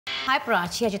Hi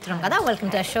Prachi, Chitrangada.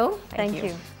 Welcome to our show. Thank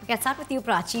you. Let's start with you,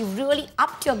 Prachi. You've really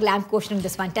upped your glam quotient in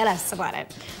this one. Tell us about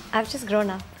it. I've just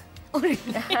grown up.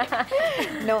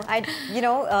 No,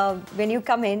 when you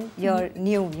come in, you're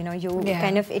new.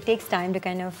 Kind of, it takes time to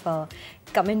kind of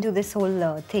come into this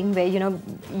whole thing where,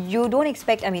 you don't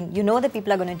expect, that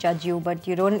people are going to judge you, but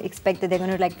you don't expect that they're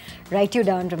going to like write you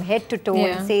down from head to toe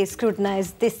and say,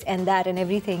 scrutinize this and that and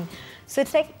everything. So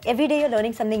it's like every day you're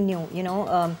learning something new,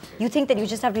 you think that you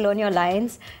just have to learn your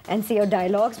lines and say your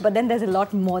dialogues, but then there's a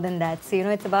lot more than that. So,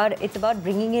 it's about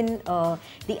bringing in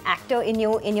the actor in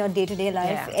your day-to-day life.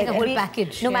 Yeah. It's like a whole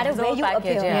package. No matter where you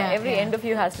appear. Every end of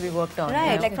you has to be worked on.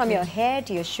 Right, like from your hair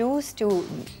to your shoes to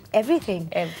everything.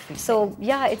 So,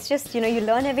 yeah, it's just, you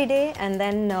learn every day, and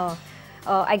then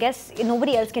I guess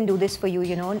nobody else can do this for you,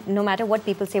 no matter what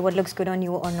people say, what looks good on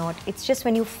you or not. It's just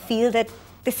when you feel that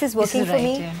this is working for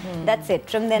me, that's it.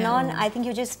 From then on, I think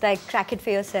you just like crack it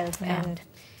for yourself.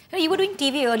 And you were doing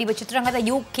TV early, but Chitrangada,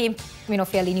 you came,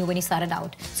 fairly new when you started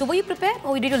out. So were you prepared,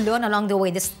 or did you learn along the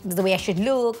way? This is the way I should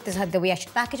look. This is the way I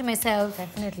should package myself.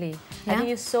 Definitely. I think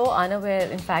you're so unaware.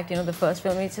 In fact, the first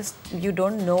film, it's just you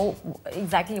don't know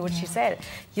exactly what she said.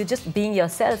 You're just being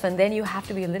yourself, and then you have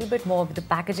to be a little bit more with the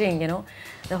packaging.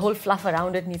 The whole fluff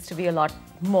around it needs to be a lot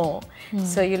more.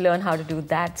 So you learn how to do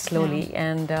that slowly,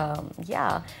 and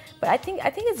But I think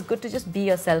it's good to just be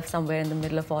yourself somewhere in the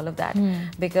middle of all of that,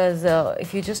 because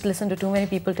if you just listen to too many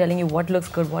people telling you what looks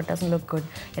good, what doesn't look good,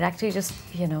 it actually just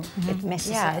it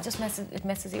messes up. It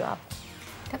messes you up.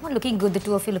 Everyone looking good, the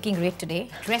two of you looking great today.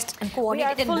 Dressed and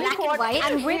coordinated in black and white.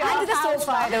 And we are the sofa,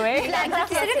 by the way.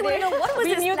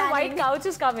 We knew the white couch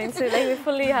is coming, so like we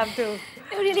fully have to.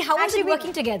 Really, how was it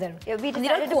working together? Yeah, we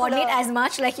didn't coordinate as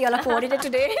much like you all are coordinated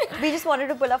today. We just wanted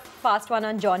to pull a fast one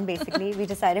on John, basically. We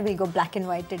decided we'll go black and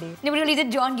white today. No, but really,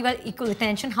 did John give us equal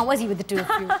attention? How was he with the two of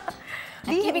you?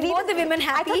 Keeping both the women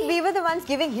happy? I thought we were the ones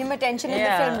giving him attention in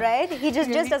the film, right? He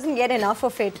just doesn't get enough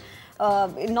of it.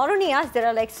 Not only us, there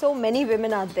are like so many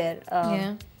women out there.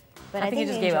 But I think he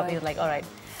just gave up. He was like, all right,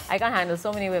 I can't handle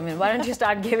so many women. Why don't you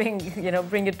start giving,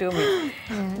 bring it to me.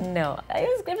 No,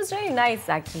 it was really nice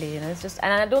actually. It's just,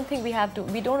 and I don't think we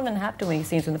don't even have too many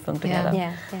scenes in the film together.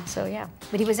 So yeah.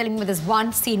 But he was telling me there's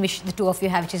one scene which the two of you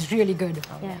have, which is really good.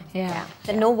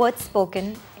 So no words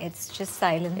spoken. It's just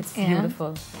silence. It's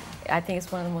beautiful. I think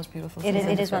it's one of the most beautiful scenes.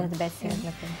 It is one of the best scenes in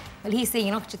the film. Well, he's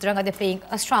saying, Chitrangada, they're playing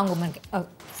a strong woman, a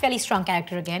fairly strong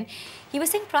character again. He was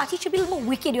saying Prachi should be a little more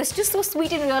wicked. You're just so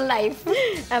sweet in real life.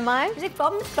 Am I? He's like,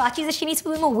 problem with Prachi is that she needs to be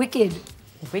a little more wicked.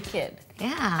 Wicked?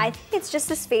 Yeah. I think it's just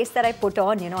this face that I put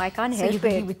on, I can't help it.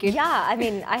 Be wicked?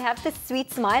 Yeah, I have this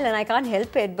sweet smile and I can't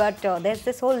help it, but there's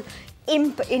this whole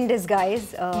imp in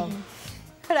disguise.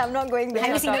 But I'm not going there.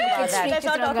 Have you seen the wicked streak? Let's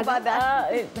not talk about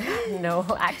that. No,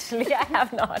 actually, I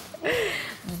have not.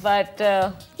 But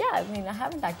I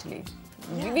haven't actually.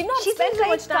 We've not spent so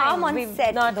much time calm on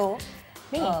set, though.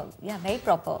 Me? Yeah, very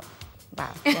proper.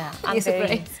 Wow. Yeah, I'm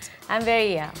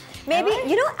very. Maybe,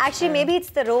 actually, maybe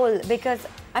it's the role, because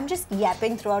I'm just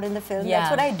yapping throughout in the film. That's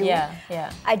what I do.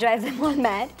 Yeah. I drive them all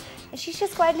mad. And she's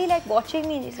just quietly like watching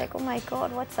me, and she's like, oh my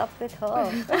God, what's up with her?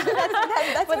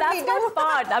 that's my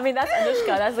part. That's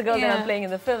Anushka. That's the girl that I'm playing in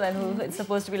the film, and who is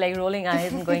supposed to be like rolling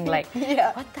eyes and going like,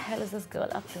 what the hell is this girl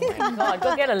up to? My God,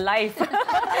 go get a life.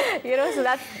 So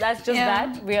that's just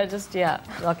that. We are just,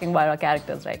 rocking by our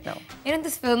characters right now. In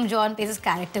this film, John plays this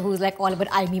character who's like all about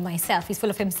I, me, myself. He's full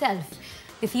of himself.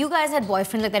 If you guys had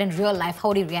boyfriends like that in real life, how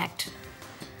would he react?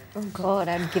 Oh God,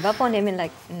 I'd give up on him in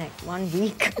like 1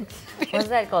 week. What's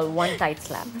that called? One tight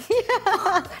slap.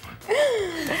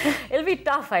 It'll be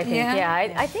tough, I think.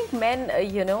 I think men,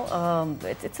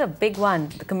 it's a big one.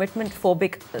 The commitment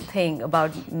phobic thing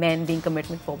about men being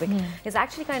commitment phobic is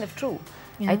actually kind of true.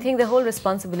 I think the whole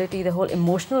responsibility, the whole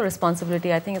emotional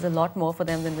responsibility, I think is a lot more for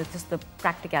them than just the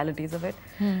practicalities of it.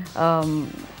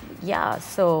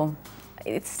 So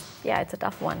it's a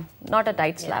tough one. Not a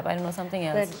tight slap. I don't know, something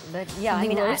else. But I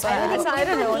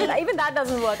don't know. Even that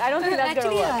doesn't work. I don't think that's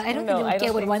going to work. I don't think they care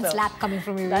about one slap coming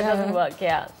from you. That doesn't work.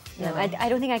 No, I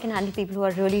don't think I can handle people who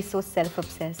are really so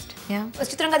self-obsessed.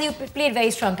 Chitrangada, you played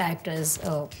very strong characters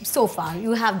so far.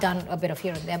 You have done a bit of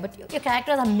here and there, but your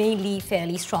characters are mainly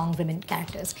fairly strong women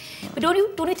characters. But don't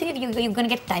you think you're going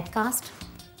to get typecast?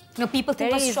 People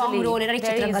think of a strong role, right?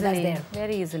 Chitrangada is there.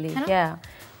 Very easily,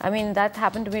 that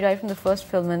happened to me right from the first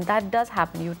film, and that does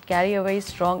happen. You carry a very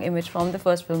strong image from the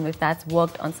first film if that's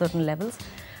worked on certain levels.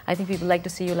 I think people like to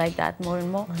see you like that more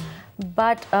and more.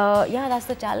 But that's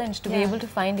the challenge, to be able to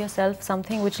find yourself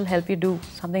something which will help you do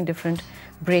something different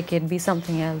break it, be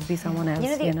something else, be someone else.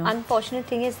 You know, the unfortunate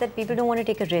thing is that people don't want to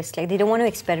take a risk. Like, they don't want to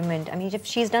experiment. I mean, if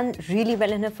she's done really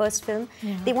well in her first film,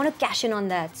 they want to cash in on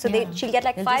that. So she'll get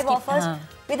like They'll 5 offers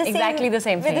with the exactly the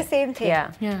same thing. With the same thing.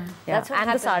 Yeah. That's what and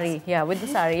happens. the sari. Yeah, with the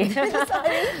sari.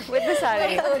 With the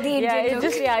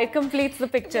sari. It completes the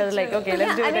picture. Like, okay,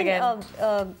 let's do it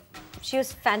again. She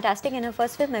was fantastic in her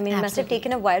first film. I mean, it must have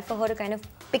taken a while for her to kind of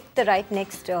pick the right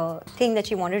next thing that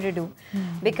she wanted to do.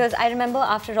 Because I remember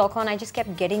after Rock On, I just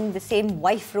kept getting the same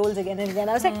wife roles again and again.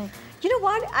 I was like, you know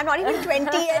what? I'm not even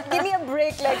 20 yet. Give me a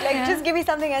break. Like just give me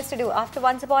something else to do. After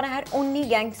Once Upon, I had only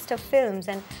gangster films.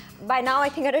 And by now, I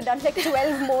think I'd have done like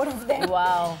 12 more of them.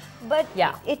 Wow. But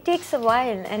it takes a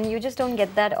while. And you just don't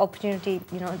get that opportunity,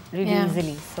 you know, really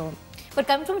easily. So. But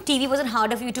coming from TV, was it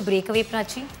harder for you to break away,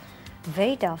 Prachi?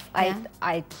 Very tough.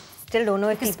 I still don't know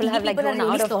if people have like grown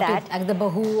out of that. Like the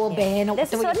bahu or behan or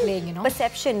whatever you're playing, you know.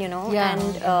 Perception, you know,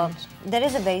 and there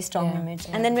is a very strong image.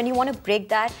 And then when you want to break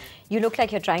that, you look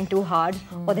like you're trying too hard,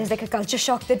 or there's like a culture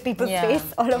shock that people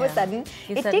face all of a sudden.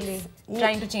 It takes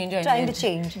trying to change your image.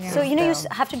 So you know, you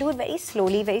have to do it very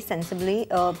slowly, very sensibly.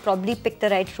 Probably pick the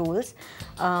right roles.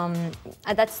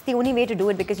 That's the only way to do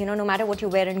it, because you know, no matter what you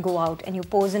wear and go out and you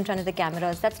pose in front of the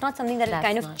cameras, that's not something that will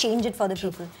kind of change it for the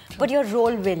people. But your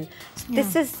role will. So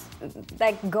this is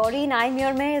like Gauri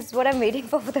Naimir Mein is what I'm waiting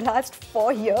for the last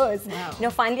 4 years. You know,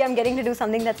 finally I'm getting to do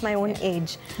something that's my own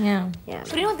age.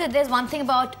 But you know, there's one thing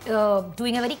about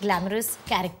doing a very glamorous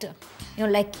character. You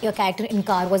know, like your character in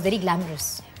Car was very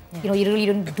glamorous. You know, you really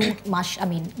didn't do much. I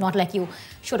mean, not like you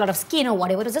showed a lot of skin or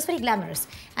whatever. It was just very glamorous.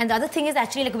 And the other thing is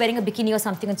actually like wearing a bikini or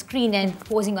something on screen and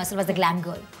posing yourself as a glam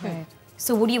girl.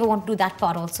 So would you ever want to do that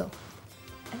part also?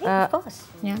 I think, of course.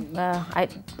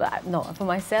 No, for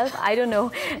myself, I don't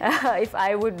know if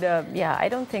I would. I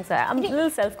don't think so. I'm a little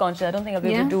self-conscious. I don't think I'll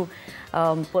be able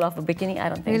to pull off a bikini. I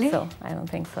don't think so. I don't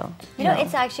think so. You know,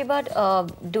 it's actually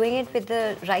about doing it with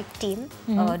the right team,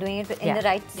 doing it in the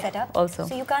right setup. Also,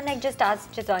 so you can't like just ask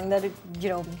Chitrangda, you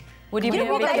know. Would you be in a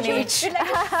bikini? We'd like to see you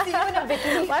in a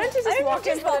bikini. Why don't you just walk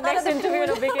in for the next interview in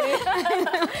a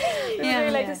bikini? We'd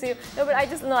really like to see you. No, but I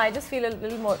just feel a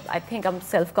little more. I think I'm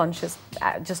self-conscious,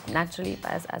 just naturally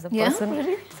as a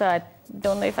person. So I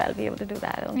don't know if I'll be able to do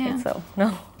that. I don't think so. No.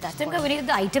 When you did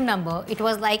the item number, it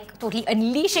was like totally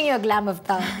unleashing your glam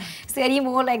avatar. Is there any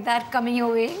more like that coming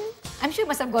your way? I'm sure you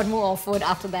must have got more offered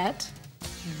after that.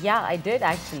 Yeah, I did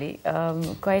actually.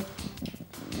 Quite.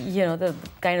 You know, the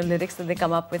kind of lyrics that they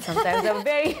come up with sometimes are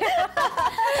very...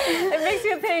 it makes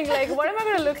you think, like, what am I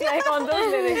going to look like on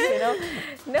those lyrics, you know?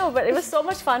 No, but it was so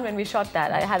much fun when we shot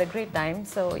that. I had a great time.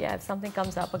 So, yeah, if something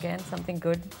comes up again, something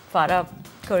good, Farah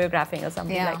choreographing or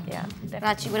something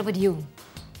Prachi, what about you?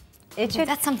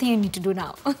 That's something you need to do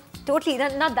now. Totally.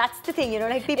 Now that's the thing, you know,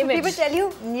 like people tell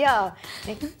you,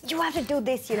 like, you have to do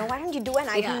this, you know, why don't you do an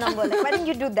item number? Like, why don't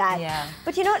you do that?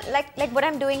 But you know, like what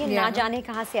I'm doing in Na Jaane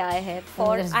Kahan Se Aaye Hai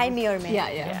for Aimir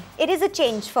Mein. It is a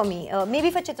change for me.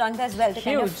 Maybe for Chitrangda as well.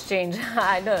 Huge change.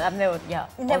 I've never,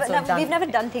 we've never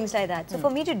done things like that. So for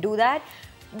me to do that,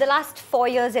 the last 4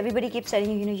 years, everybody keeps telling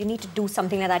you, you know, you need to do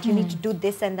something like that. You need to do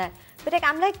this and that. But like,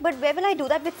 I'm like, but where will I do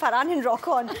that with Farhan and Rock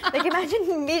On? Like,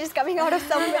 imagine me just coming out of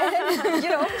somewhere. And, you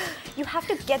know, you have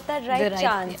to get that right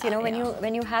chance. You know,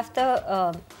 when you have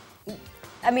the.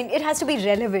 I mean, it has to be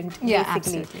relevant, basically.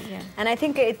 Absolutely, And I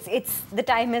think it's the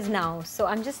time is now. So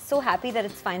I'm just so happy that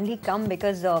it's finally come,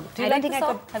 because do you like the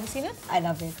song? Have you seen it? I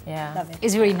love it. Love it.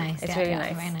 It's really nice. It's really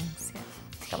nice. Very nice.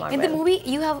 Come on, in the movie,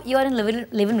 you are in a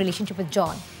live-in relationship with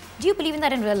John. Do you believe in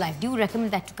that in real life? Do you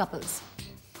recommend that to couples?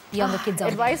 Beyond the kids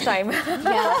out advice time.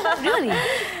 Really?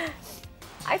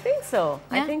 I think so.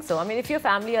 I think so. I mean, if your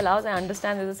family allows, I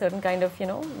understand there's a certain kind of, you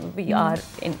know, we are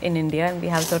in India and we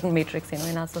have a certain matrix, you know,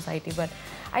 in our society. But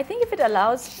I think if it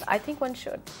allows, I think one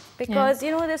should. Because,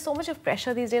 you know, there's so much of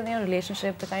pressure these days in your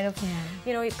relationship, the kind of,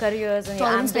 you know, your careers and your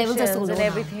ambitions and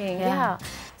everything.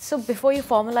 So before you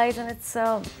formalize, and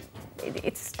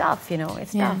it's tough, you know,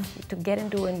 it's tough to get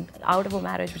into and out of a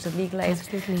marriage which is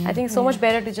legalized. I think it's so much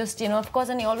better to just, you know, of course,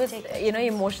 and you always, you know,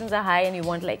 your emotions are high and you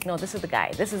want like, no, this is the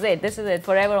guy, this is it,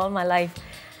 forever, all my life.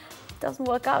 It doesn't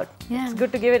work out. It's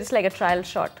good to give it, it's like a trial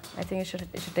shot. I think you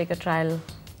should take a trial.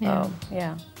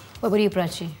 What about you,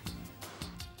 Prachi?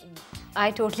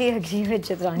 I totally agree with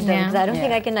Chitrangda, because I don't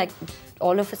think I can like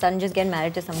all of a sudden just get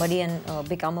married to somebody and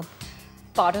become a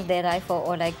part of their life,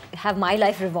 or like have my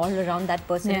life revolve around that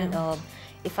person.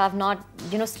 If I've not,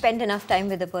 you know, spent enough time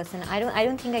with the person, I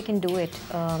don't think I can do it.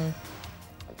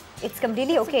 It's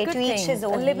completely okay to each his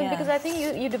own. Because I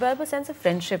think you develop a sense of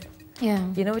friendship.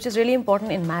 You know, which is really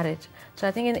important in marriage. So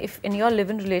I think if in your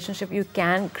live-in relationship you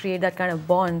can create that kind of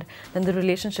bond, then the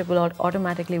relationship will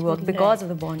automatically work because of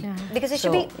the bond. Because it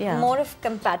should be more of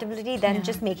compatibility than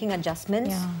just making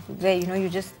adjustments where you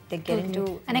just get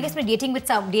into. And I guess when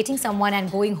dating someone and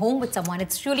going home with someone,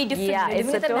 it's really different. Yeah,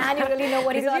 living with a man, you really know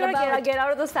what he's all about. Get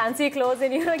out of those fancy clothes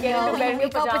and get into bed in your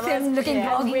pajamas. Wake up with him looking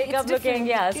groggy. Wake up looking,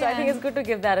 So I think it's good to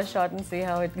give that a shot and see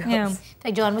how it goes.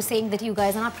 Like John was saying that you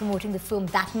guys are not promoting the film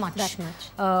that much.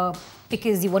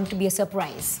 Because you want it to be a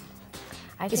surprise.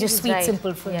 It's your sweet,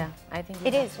 simple film. Yeah, I think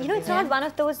it is. It's not one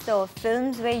of those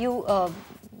films where you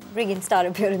bring in star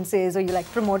appearances or you like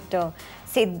promote,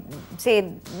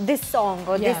 say this song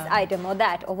or this item or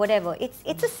that or whatever.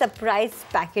 It's a surprise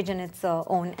package in its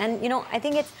own, and I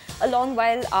think it's a long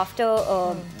while after.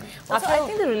 Also, I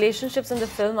think the relationships in the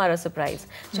film are a surprise.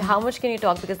 So how much can you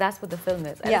talk, because that's what the film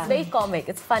is, and it's very comic,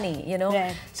 it's funny,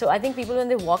 Right. So I think people when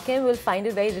they walk in will find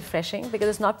it very refreshing because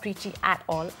it's not preachy at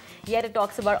all. Yet it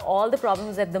talks about all the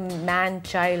problems that the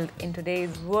man-child in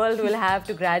today's world will have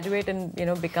to graduate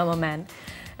and become a man,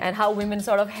 and how women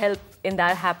sort of help in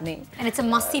that happening. And it's a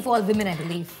must-see for all women, I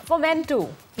believe. For men too.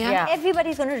 Yeah.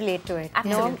 Everybody's going to relate to it.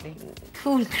 Absolutely.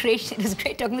 Cool, great. It was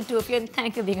great talking to the two of you, and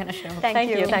thank you for being on the show. Thank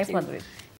you. Thanks, Madhuri.